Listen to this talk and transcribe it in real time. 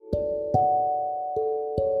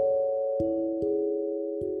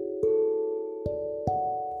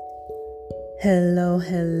Hello,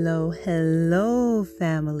 hello, hello,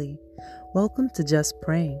 family. Welcome to Just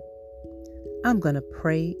Praying. I'm going to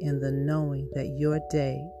pray in the knowing that your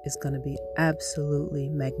day is going to be absolutely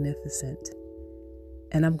magnificent.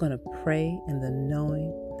 And I'm going to pray in the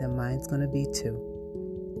knowing that mine's going to be too.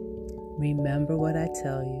 Remember what I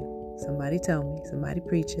tell you. Somebody tell me, somebody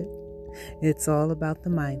preach it. It's all about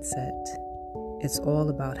the mindset. It's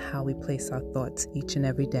all about how we place our thoughts each and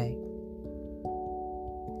every day.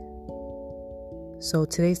 So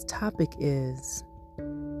today's topic is,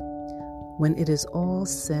 when it is all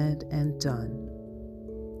said and done,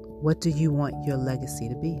 what do you want your legacy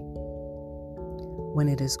to be? When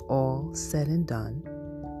it is all said and done,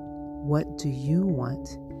 what do you want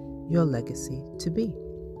your legacy to be?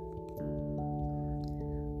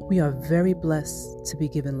 We are very blessed to be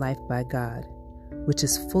given life by God, which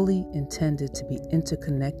is fully intended to be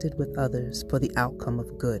interconnected with others for the outcome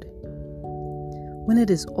of good. When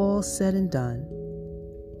it is all said and done,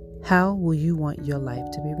 how will you want your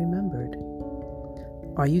life to be remembered?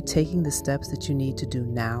 Are you taking the steps that you need to do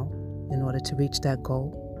now in order to reach that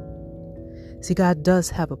goal? See, God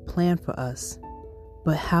does have a plan for us,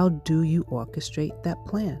 but how do you orchestrate that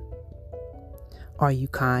plan? Are you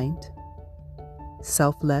kind,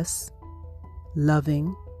 selfless,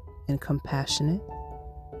 loving, and compassionate?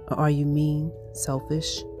 Or are you mean,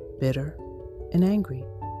 selfish, bitter, and angry?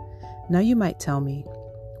 Now you might tell me,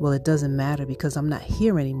 well, it doesn't matter because I'm not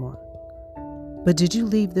here anymore. But did you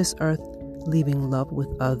leave this earth leaving love with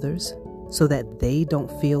others so that they don't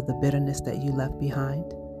feel the bitterness that you left behind?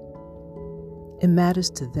 It matters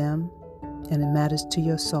to them and it matters to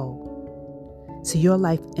your soul. So your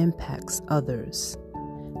life impacts others,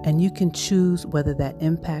 and you can choose whether that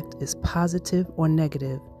impact is positive or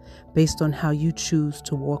negative based on how you choose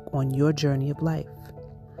to walk on your journey of life.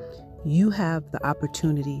 You have the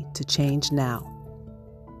opportunity to change now.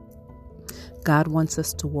 God wants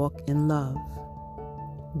us to walk in love.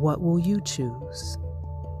 What will you choose?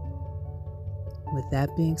 With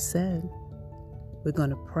that being said, we're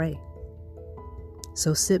going to pray.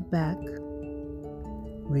 So sit back,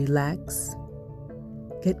 relax,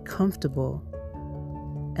 get comfortable,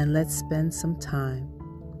 and let's spend some time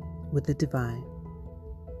with the divine.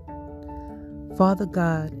 Father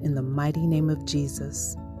God, in the mighty name of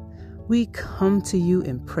Jesus, we come to you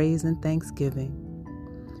in praise and thanksgiving.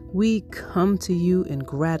 We come to you in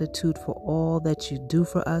gratitude for all that you do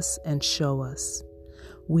for us and show us.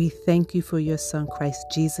 We thank you for your Son, Christ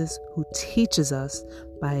Jesus, who teaches us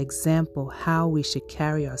by example how we should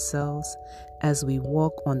carry ourselves as we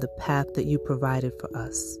walk on the path that you provided for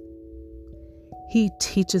us. He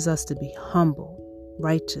teaches us to be humble,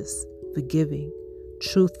 righteous, forgiving,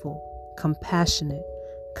 truthful, compassionate,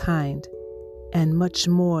 kind, and much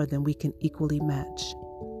more than we can equally match.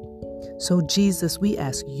 So Jesus, we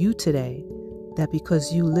ask you today that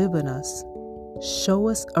because you live in us, show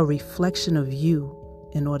us a reflection of you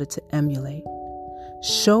in order to emulate.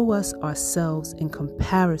 Show us ourselves in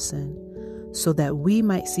comparison so that we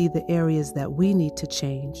might see the areas that we need to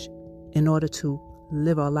change in order to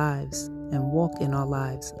live our lives and walk in our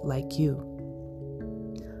lives like you.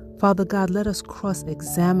 Father God, let us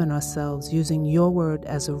cross-examine ourselves using your word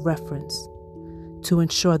as a reference to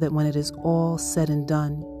ensure that when it is all said and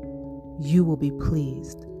done, you will be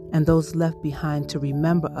pleased, and those left behind to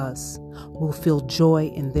remember us will feel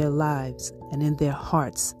joy in their lives and in their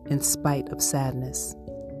hearts in spite of sadness.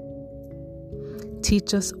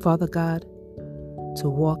 Teach us, Father God, to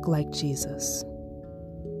walk like Jesus.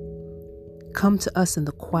 Come to us in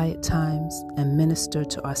the quiet times and minister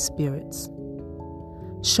to our spirits.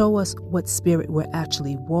 Show us what spirit we're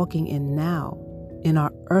actually walking in now in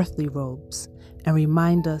our earthly robes, and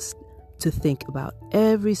remind us to think about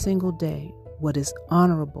every single day what is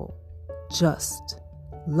honorable, just,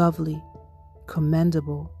 lovely,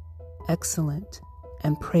 commendable, excellent,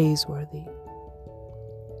 and praiseworthy.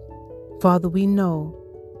 Father, we know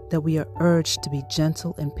that we are urged to be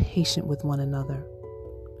gentle and patient with one another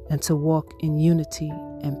and to walk in unity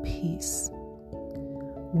and peace.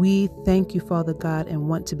 We thank you, Father God, and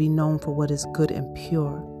want to be known for what is good and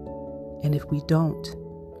pure. And if we don't,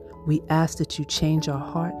 we ask that you change our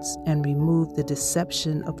hearts and remove the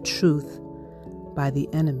deception of truth by the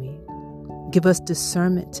enemy. Give us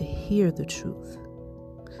discernment to hear the truth.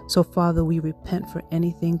 So, Father, we repent for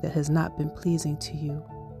anything that has not been pleasing to you.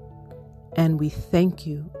 And we thank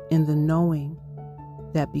you in the knowing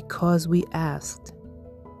that because we asked,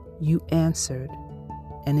 you answered,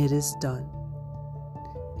 and it is done.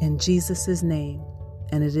 In Jesus' name,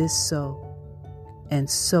 and it is so, and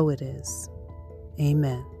so it is.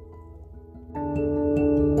 Amen.